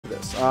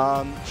this.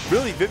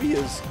 Really, Vivi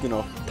is,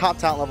 top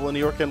talent level in New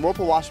York, and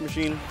Whirlpool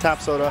WashingMachine,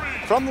 Tap Soda,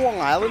 from Long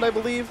Island, I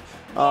believe.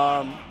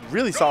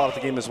 Really solid at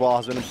the game as well,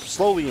 has been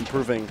slowly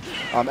improving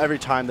every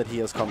time that he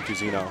has come to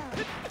Xeno.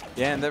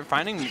 Yeah, and they're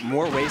finding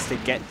more ways to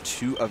get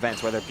to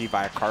events, whether it be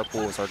via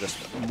carpools or just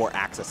more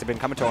access. They've been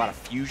coming to a lot of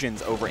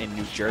fusions over in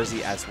New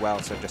Jersey as well,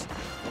 so just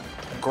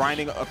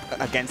grinding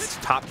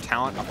against top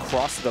talent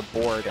across the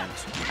board. And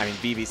I mean,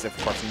 Vivi's of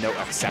course no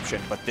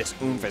exception, but this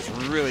oomph is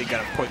really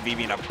going to put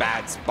Vivi in a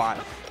bad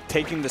spot.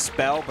 Taking the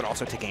spell, but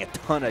also taking a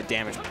ton of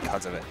damage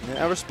because of it.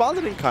 Yeah, and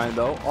responded in kind,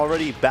 though,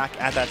 already back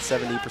at that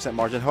 70%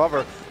 margin.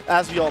 However,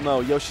 as we all know,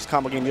 Yoshi's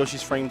combo game,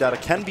 Yoshi's frame data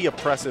can be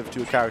oppressive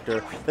to a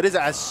character that is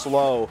as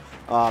slow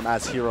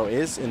as Hero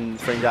is in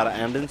frame data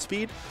and in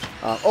speed.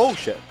 Oh,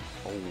 shit.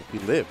 Oh, we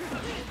live.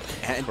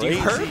 And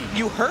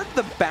you heard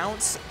the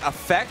bounce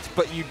effect,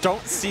 but you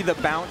don't see the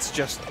bounce.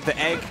 Just the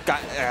egg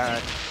got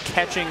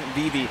catching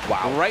Vivi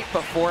right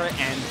before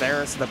it, and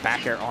there's the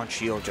back air on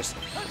shield. Just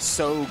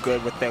so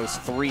good with those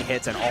 3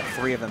 hits, and all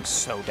 3 of them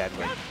so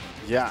deadly.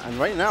 Yeah, and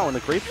right now in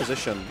a great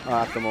position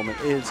at the moment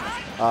is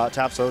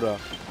Tap Soda.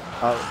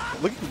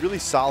 Looking really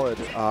solid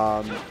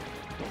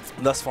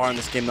thus far in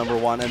this game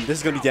 #1, and this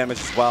is going to be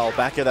damaged as well.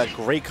 Back at that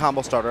great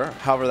combo starter.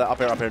 However, that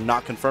up air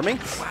not confirming.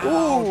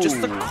 Wow,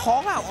 just the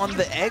call out on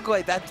the egg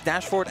like that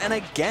dash forward. And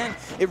again,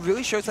 it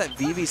really shows that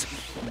Vivi's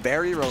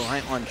very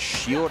reliant on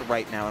shield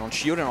right now, and on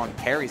shield and on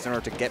parries in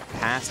order to get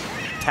past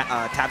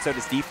Tap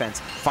Soda's defense.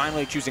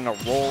 Finally choosing a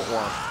roll,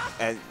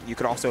 or you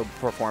could also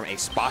perform a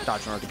spot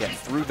dodge in order to get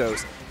through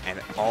those, and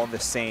all the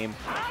same,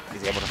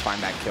 he's able to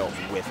find that kill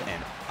with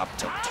an up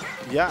tilt.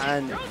 Yeah,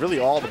 and really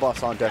all the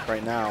buffs on deck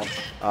right now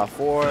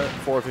for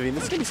Vivi.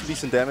 This is going to be some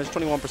decent damage,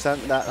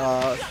 21%.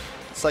 That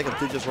cycle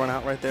did just run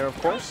out right there, of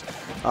course.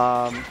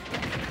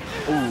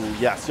 Ooh,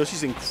 yes,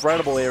 Yoshi's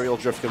incredible aerial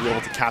drift going to be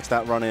able to catch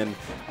that run in.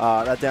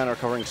 That down air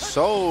covering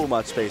so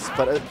much space.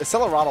 But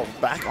Xenozero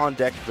back on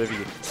deck,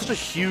 Vivi, such a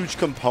huge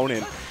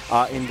component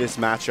in this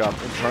matchup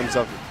in terms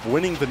of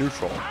winning the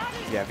neutral.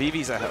 Yeah,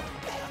 Vivi's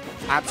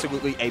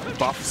absolutely a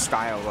buff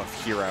style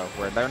of hero,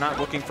 where they're not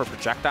looking for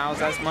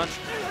projectiles as much.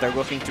 They're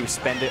looking to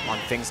spend it on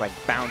things like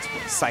bounce,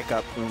 psych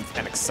up, oomph,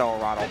 and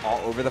accelerado all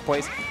over the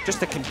place, just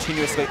to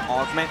continuously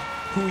augment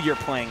who you're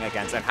playing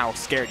against and how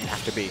scared you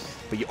have to be.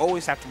 But you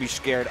always have to be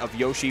scared of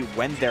Yoshi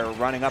when they're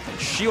running up and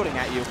shielding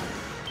at you.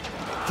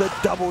 The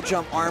double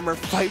jump armor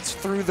fights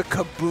through the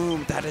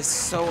kaboom. That is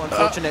so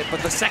unfortunate,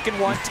 but the second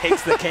one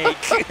takes the cake.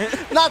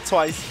 Not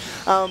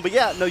twice. But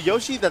yeah, no,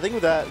 Yoshi, the thing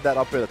with that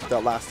up air,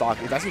 that last stock,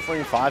 is actually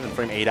frame 5 and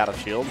frame 8 out of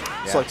shield.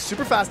 Yeah. So like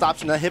super fast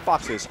option, that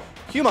hitbox is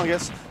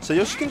humongous. So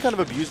Yoshi can kind of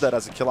abuse that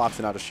as a kill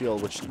option out of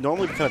shield, which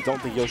normally we kind of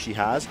don't think Yoshi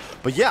has.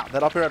 But yeah,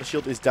 that up air out of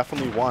shield is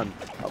definitely one.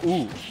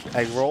 Ooh,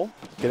 egg roll,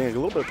 getting a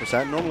little bit of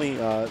percent. Normally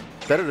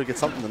better to get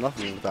something than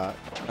nothing with that.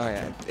 Oh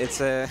yeah, it's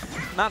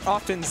not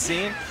often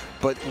seen.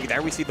 But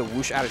there we see the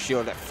whoosh out of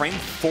shield. That frame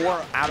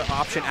 4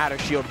 option out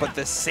of shield, but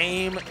the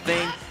same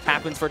thing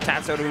happens for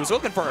Tap Soda, who's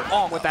looking for it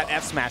all with that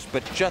F smash,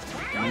 but just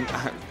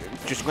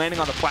landing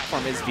on the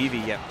platform is Vivi.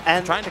 Yeah.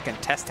 And trying to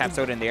contest Tap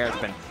Soda in the air has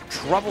been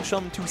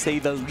troublesome to say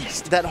the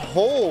least. That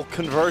whole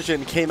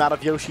conversion came out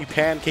of Yoshi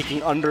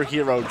pancaking under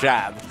hero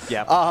jab.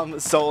 Yeah.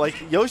 So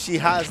like Yoshi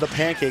has the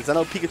pancakes. I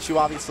know Pikachu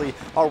obviously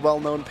our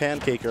well-known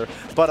pancaker,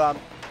 but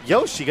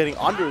Yoshi getting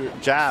under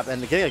jab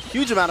and getting a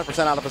huge amount of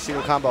percent out of a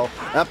single combo.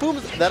 And that boom,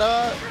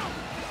 that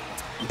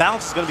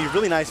bounce is going to be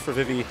really nice for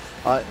Vivi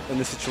in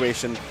this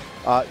situation,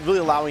 really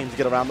allowing him to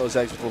get around those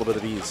eggs with a little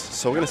bit of ease.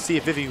 So we're going to see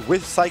if Vivi,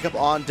 with Psych Up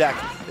on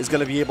deck, is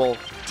going to be able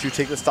to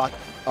take the stock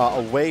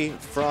away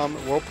from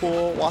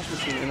Whirlpool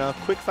WashingMachine in a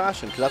quick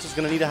fashion, because that's what's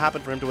going to need to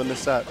happen for him to win this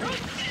set.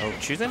 Oh,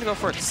 choosing to go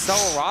for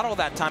Accelerado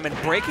that time and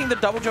breaking the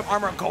double jump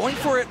armor, going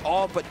for it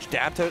all, but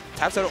Tap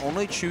Soda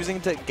only choosing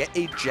to get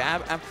a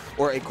jab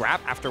or a grab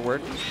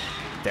afterward.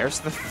 There's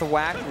the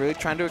thwack, really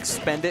trying to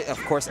expend it.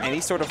 Of course, any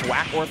sort of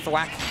whack or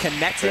thwack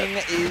connecting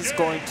is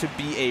going to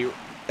be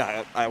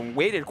a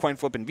weighted coin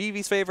flip in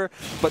Vivi's favor,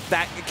 but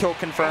that kill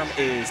confirm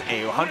is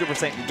a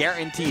 100%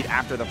 guaranteed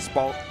after the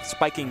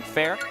spiking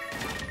fair.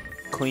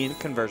 Clean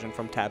conversion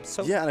from Tap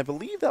Soda. Yeah, and I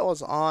believe that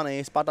was on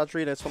a spot dodge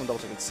read. I just want to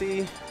double check and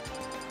see.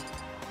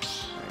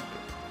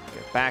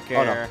 Get back air.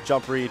 Oh no,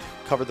 jump read,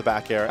 cover the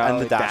back air, and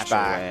the dash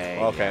back. Away.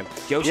 Okay.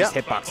 Yoshi's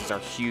hitboxes are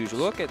huge.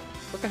 Look at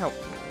how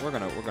we're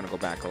gonna go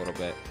back a little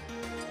bit.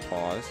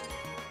 Pause.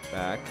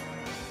 Back.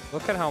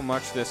 Look at how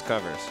much this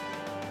covers.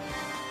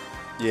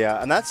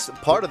 Yeah, and that's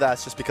part of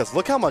that's just because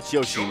look how much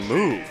Yoshi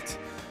moved.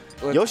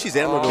 Yoshi's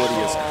air mobility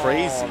is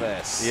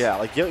crazy. Yeah,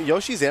 like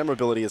Yoshi's air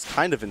mobility is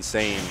kind of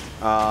insane,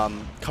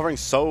 covering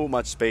so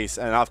much space.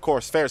 And of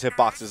course, Fair's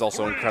hitbox is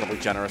also incredibly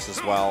generous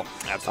as well.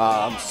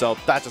 Absolutely. So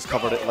that just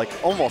covered it, like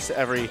almost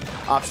every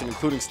option,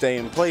 including stay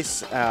in place.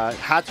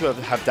 Had to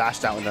have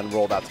dashed out and then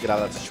rolled out to get out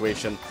of that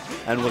situation,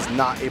 and was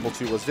not able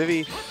to was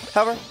Vivi.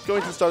 However,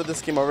 going to the start of this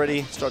game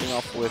already, starting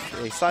off with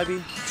a side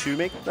B to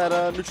make that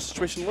neutral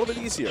situation a little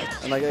bit easier.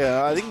 And like,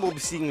 I think we'll be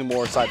seeing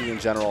more side B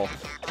in general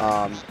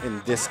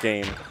in this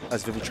game,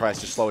 as Vivi tries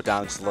to slow it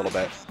down just a little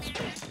bit.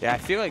 Yeah, I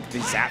feel like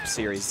the Zap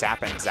series,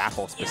 Zap and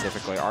Zapple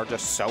specifically, are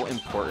just so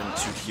important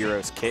to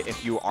Hero's kit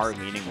if you are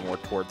leaning more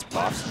towards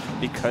buffs,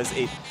 because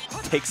it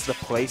takes the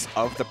place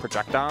of the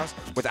projectiles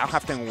without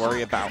having to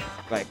worry about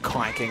like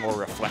clanking or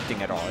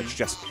reflecting at all. It's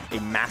just a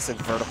massive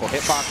vertical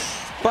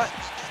hitbox. But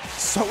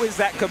so is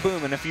that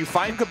Kaboom, and if you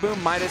find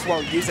Kaboom, might as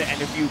well use it,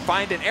 and if you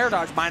find an air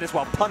dodge, might as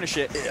well punish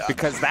it,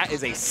 because that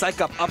is a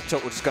psych up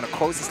tilt, which is going to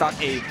close the stock,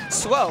 a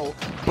slow,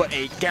 but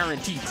a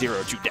guaranteed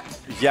 0-2 death.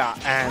 Yeah,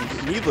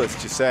 and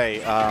needless to say,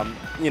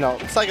 you know,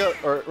 Psycho,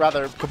 or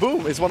rather,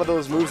 Kaboom is one of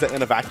those moves that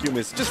in a vacuum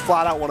is just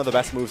flat out one of the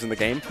best moves in the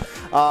game.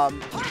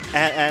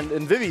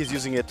 And Vivi is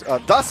using it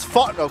thus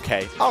far.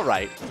 Okay, all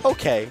right,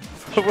 okay.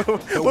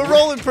 We're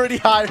rolling pretty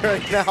high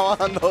right now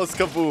on those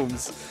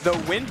Kabooms. The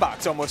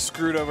windbox almost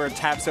screwed over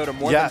Tab-Soda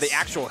more than the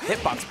actual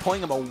hitbox,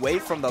 pulling him away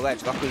from the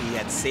ledge. Luckily, he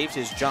had saved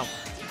his jump.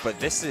 But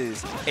this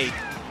is a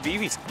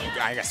Vivi's,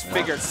 I guess,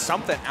 figured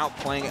something out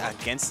playing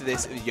against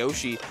this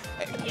Yoshi,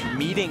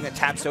 meeting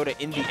Tab-Soda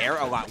in the air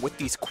a lot with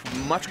these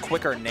much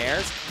quicker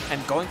nairs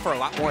and going for a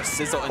lot more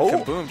sizzle and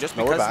Kaboom just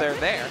because they're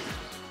there.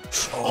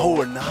 Oh,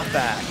 we're not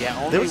back. Yeah,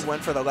 only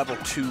went for the level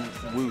 2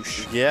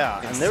 whoosh. Yeah,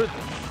 and there was,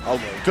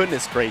 oh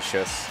goodness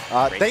gracious.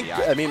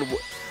 I mean,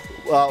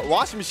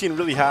 WashingMachine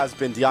really has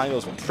been DIing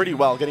those pretty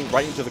well, getting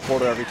right into the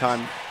quarter every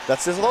time.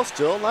 That sizzle,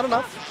 still not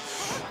enough.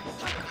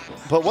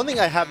 But one thing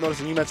I have noticed,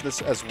 and you mentioned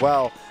this as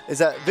well, is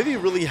that Vivi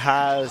really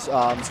has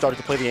started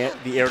to play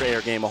the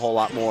air-to-air game a whole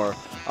lot more,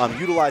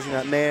 utilizing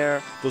that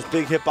nair, those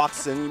big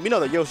hitboxes. And we know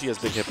that Yoshi has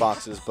big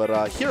hitboxes,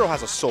 but Hero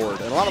has a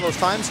sword. And a lot of those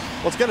times,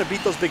 what's going to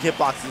beat those big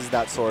hitboxes is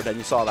that sword, and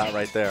you saw that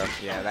right there.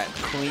 Yeah, that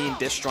clean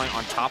disjoint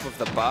on top of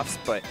the buffs,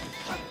 but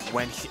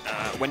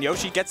when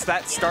Yoshi gets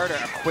that starter,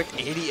 a quick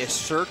 80 is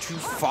sure to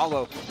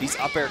follow. These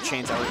up air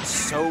chains are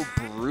so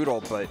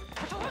brutal, but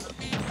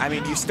I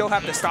mean, you still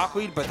have the stock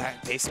lead, but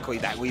basically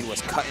that lead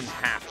was cut in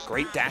half.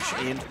 Great dash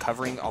in,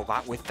 covering a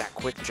lot with that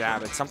quick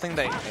jab. It's something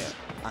that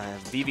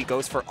Vivi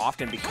goes for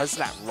often because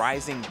that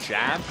rising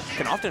jab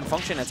can often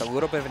function as a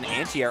little bit of an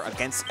anti-air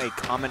against a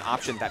common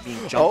option, that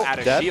being jump out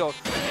of shield.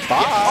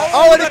 Yeah.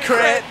 Oh, and a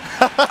crit!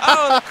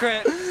 Oh, the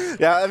crit!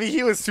 Yeah, I mean,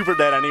 he was super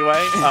dead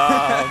anyway.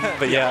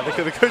 But yeah,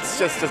 the crit's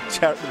just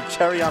a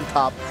cherry on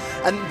top.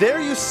 And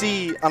there you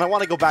see, and I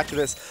want to go back to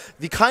this,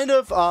 the kind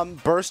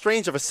of burst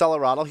range of a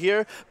Xenozero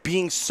here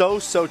being so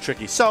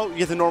tricky. So you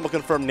get the normal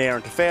confirmed nair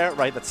into fair,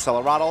 right? That's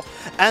Xenozero.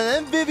 And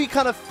then Vivi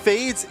kind of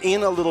fades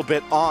in a little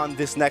bit on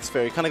this next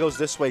fair. He kind of goes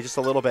this way just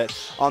a little bit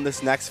on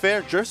this next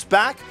fair, drifts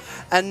back,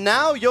 and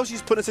now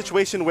Yoshi's put in a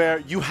situation where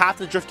you have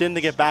to drift in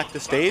to get back to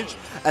stage,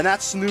 and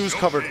that snooze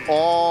covered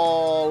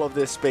all of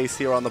this space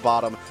here on the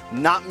bottom.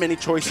 Not many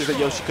choices that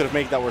Yoshi could have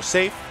made that were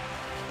safe.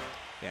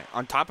 Yeah.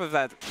 On top of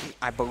that,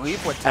 I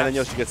believe what and then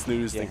Yoshi gets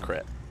snoozed and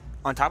crit.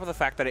 On top of the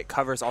fact that it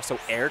covers also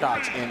air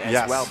dodge in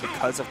as well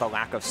because of the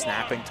lack of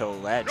snapping to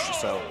ledge.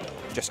 So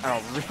just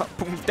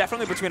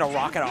definitely between a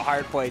rock and a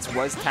hard place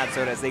was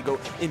Tab-Soda as they go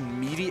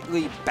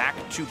immediately back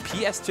to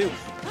PS2.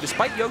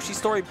 Despite Yoshi's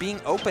story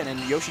being open and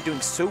Yoshi doing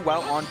so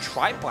well on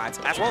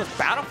triplats, as well as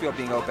Battlefield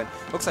being open,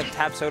 looks like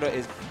Tab-Soda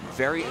is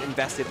very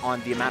invested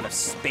on the amount of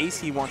space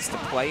he wants to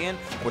play in,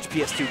 which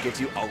PS2 gives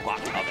you a lot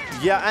of it.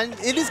 Yeah, and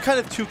it is kind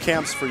of two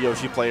camps for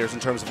Yoshi players in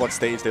terms of what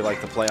stage they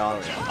like to play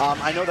on.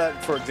 I know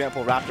that, for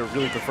example, Raptor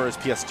really prefers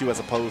PS2 as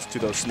opposed to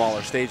those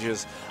smaller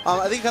stages.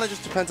 I think it kind of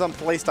just depends on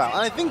playstyle.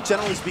 And I think,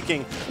 generally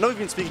speaking, I know we've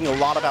been speaking a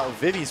lot about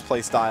Vivi's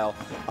playstyle,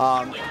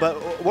 but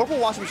Whirlpool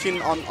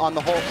WashingMachine on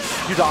the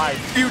whole, you died.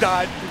 You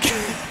died.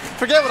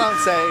 Forget what I'm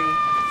saying.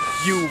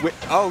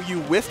 You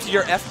whiffed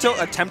your F-tilt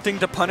attempting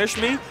to punish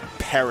me?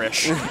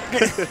 Perish.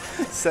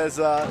 Says,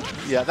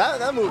 yeah,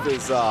 that move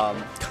is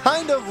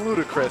kind of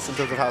ludicrous in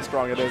terms of how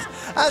strong it is.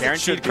 As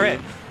guaranteed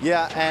crit.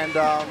 Yeah, and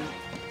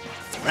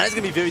that is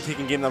going to be Vivi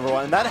taking game number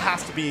 1, and that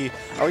has to be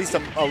at least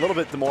a little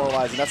bit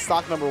demoralizing. That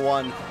stock number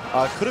 1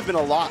 could have been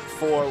a lot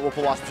for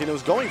Whirlpool WashingMachine. It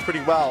was going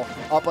pretty well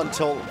up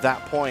until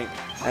that point.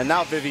 And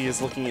now Vivi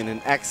is looking in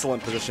an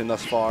excellent position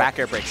thus far. Back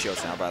air break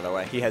shields now, by the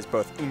way. He has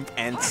both Oomph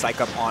and Psych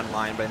Up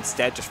online, but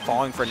instead just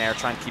falling for an air,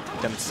 trying to keep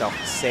himself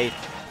safe,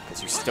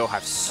 because you still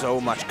have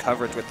so much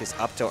coverage with this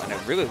up tilt, and it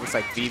really looks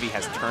like Vivi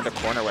has turned a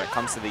corner when it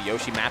comes to the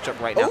Yoshi matchup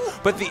right now. Ooh.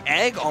 But the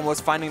egg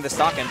almost finding the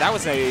stock, and that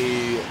was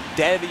a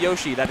dead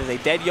Yoshi. That is a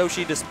dead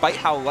Yoshi, despite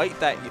how light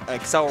that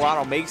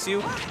Xenozero makes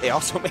you. It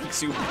also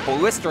makes you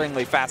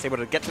blisteringly fast, able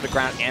to get to the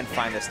ground and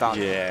find the stock.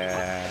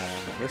 Yeah,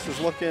 this is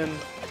looking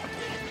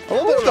a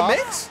little bit rough. The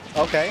mix?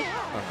 Okay.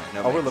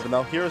 We're living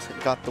though. Hero's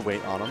got the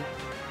weight on him.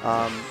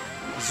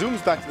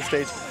 Zooms back to the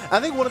stage. I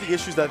think one of the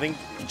issues that I think,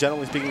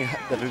 generally speaking,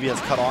 that Vivi has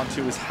cut on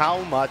to is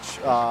how much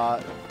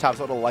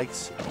Tab-Soda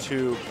likes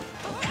to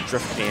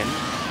drift in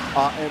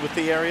with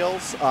the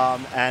aerials.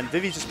 And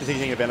Vivi's just been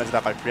taking advantage of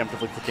that by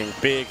preemptively clicking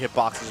big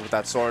hitboxes with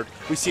that sword.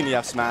 We've seen the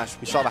F smash.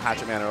 We saw the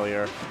Hatchet Man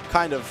earlier.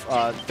 Kind of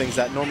things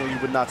that normally you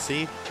would not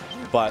see,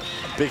 but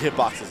big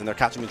hitboxes, and they're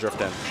catching the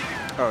drift in.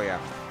 Oh, yeah.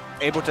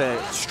 Able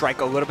to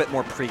strike a little bit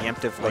more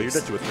preemptively. Oh, you're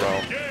dead to a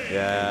throw.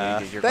 Yeah.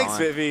 Thanks,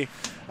 Vivi.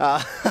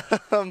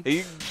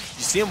 You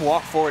see him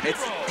walk forward.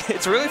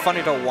 It's really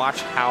funny to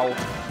watch how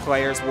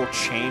players will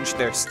change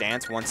their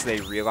stance once they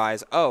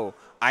realize, oh,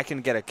 I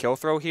can get a kill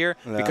throw here,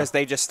 because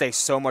they just stay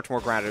so much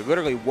more grounded,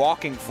 literally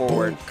walking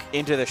forward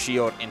into the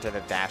shield, into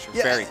the dash.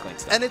 Very clean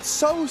stuff. And it's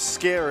so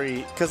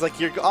scary because like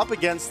you're up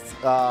against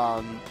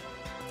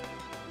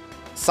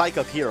Psych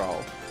Up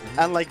Hero,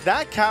 and like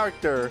that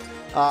character,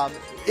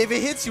 if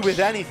it hits you with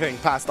anything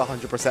past the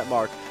 100%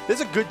 mark,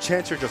 there's a good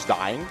chance you're just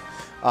dying.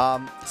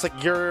 It's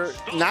like your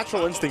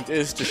natural instinct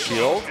is to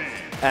shield,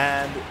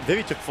 and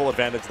Vivi took full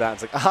advantage of that.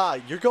 It's like, aha,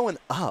 you're going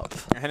up.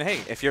 And hey,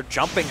 if you're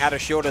jumping at a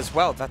shield as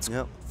well, that's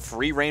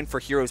free reign for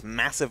Hero's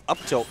massive up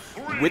tilt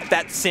with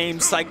that same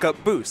Psych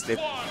Up boost. It's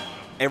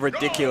a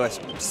ridiculous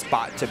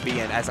spot to be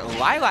in, as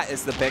Lila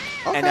is the pick,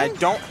 and I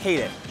don't hate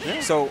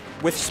it. So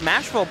with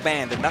Smashville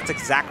banned, and that's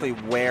exactly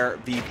where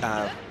the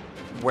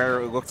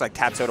where it looks like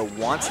Tab Soda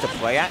wants to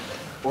play at,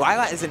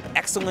 Lila is an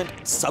excellent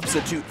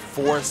substitute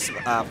for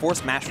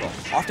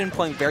Smashville, often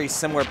playing very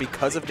similar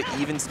because of the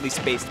evenly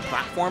spaced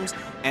platforms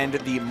and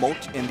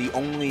the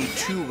only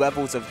 2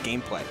 levels of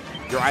gameplay.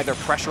 You're either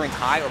pressuring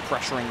high or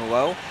pressuring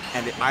low,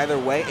 and either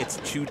way, it's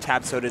 2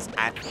 Tab Sodas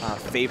at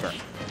favor.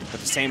 But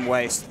the same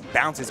way,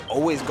 bounce is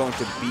always going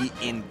to be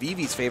in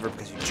Vivi's favor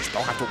because you just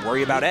don't have to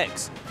worry about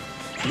eggs.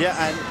 Yeah,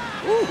 and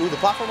the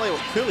platform layout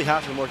clearly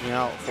has been working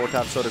out for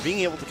Tab Soda,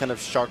 being able to kind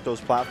of shark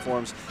those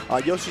platforms.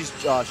 Yoshi's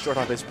short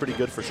hop is pretty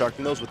good for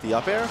sharking those with the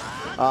up air,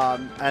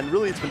 and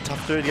really it's been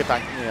tough to get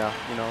back,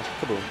 you know,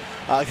 kaboom,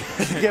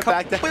 to get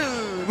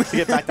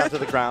back down to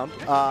the ground.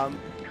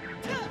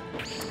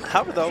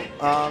 However, though,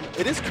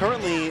 it is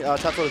currently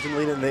Tab Soda's in the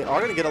lead, and they are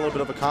going to get a little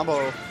bit of a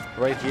combo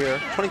right here.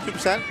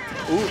 22%.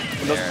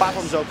 And those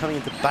platforms though coming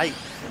into bite.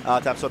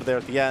 Tab Soda there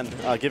at the end,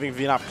 giving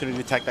Vivi an opportunity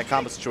to attack that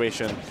combo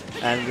situation.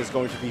 And it is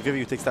going to be Vivi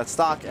who takes that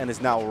stock and is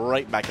now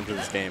right back into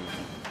this game.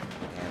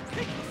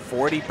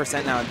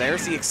 40% now, and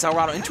there's the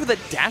Xenozero into the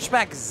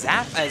dashback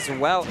zap as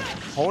well,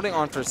 holding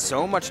on for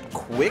so much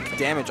quick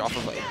damage off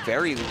of a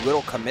very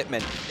little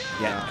commitment.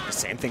 Yeah, the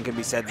same thing can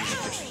be said.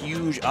 These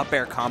huge up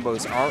air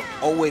combos are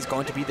always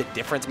going to be the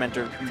difference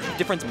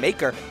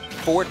maker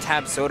for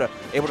Tab Soda,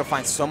 able to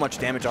find so much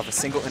damage off a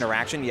single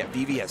interaction, yet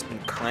Vivi has been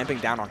clamping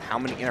down on how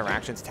many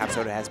interactions Tab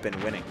Soda has been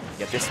winning.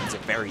 Yet this is a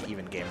very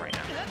even game right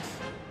now.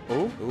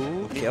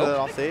 Ooh, kill that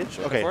off stage.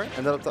 Okay,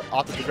 and then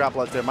off the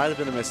grapple out there might have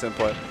been a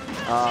misinput.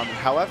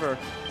 However,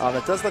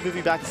 that does let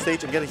Vivi back to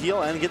stage and get a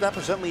heal and get that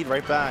percent lead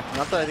right back.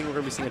 Not that I think we're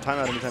going to be seeing a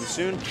timeout anytime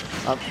soon.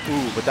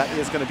 But that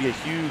is going to be a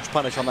huge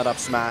punish on that up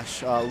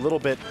smash. A little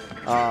bit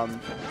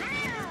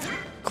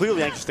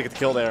clearly anxious to get the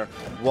kill there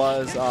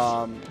was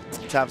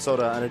Tab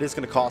Soda, and it is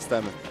going to cost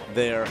them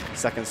their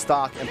second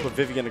stock and put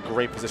Vivi in a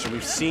great position.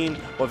 We've seen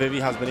what Vivi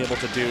has been able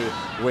to do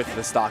with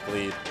the stock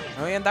lead.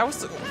 Oh, yeah, and that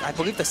was, I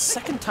believe, the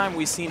second time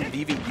we've seen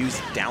Vivi use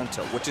down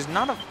tilt, which is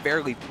not a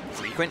fairly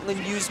frequently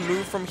used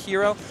move from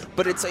Hero,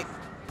 but it's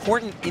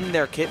important in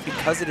their kit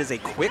because it is a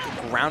quick,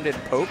 grounded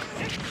poke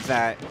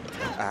that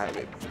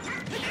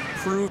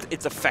proved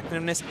its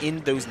effectiveness in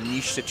those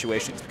niche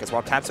situations. Because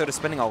while Tab Soda is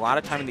spending a lot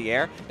of time in the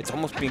air, it's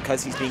almost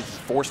because he's being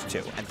forced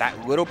to. And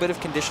that little bit of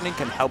conditioning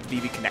can help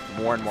Vivi connect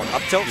more and more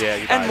up tilts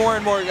and more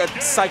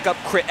psych up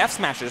crit F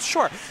smashes.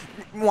 Sure,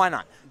 why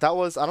not? That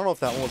was, I don't know if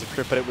that one was a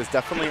crit, but it was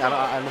definitely, I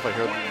don't know if I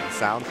heard the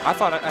sound. I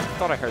thought I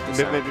heard the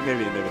sound.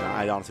 Maybe not.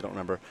 I honestly don't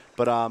remember.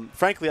 But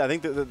frankly, I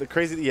think the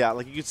crazy,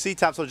 like you could see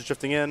Tab Soda just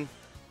drifting in,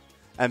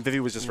 and Vivi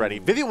was just ready.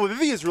 What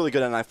Vivi is really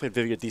good at, and I've played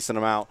Vivi a decent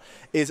amount,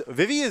 is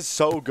Vivi is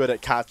so good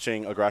at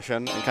catching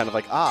aggression and kind of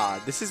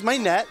like, this is my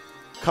net,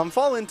 come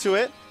fall into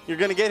it, you're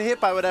going to get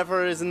hit by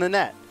whatever is in the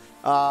net.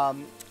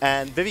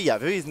 And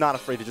Vivi's not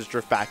afraid to just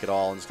drift back at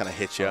all and just kind of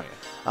hit you.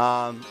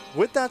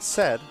 With that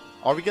said,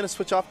 are we going to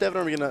switch off, Devin,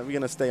 or are we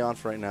going to stay on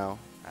for right now?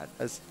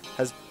 As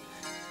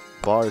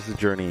Bars the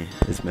Journey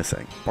is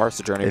missing. Bars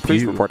the Journey,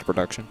 please report to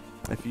production.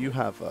 If you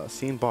have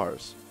seen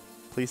Bars,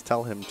 please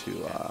tell him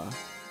to...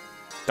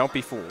 don't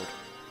be fooled.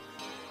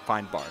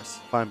 Find Bars.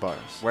 Find Bars.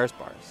 Where's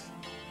Bars?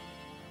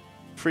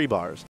 Free Bars.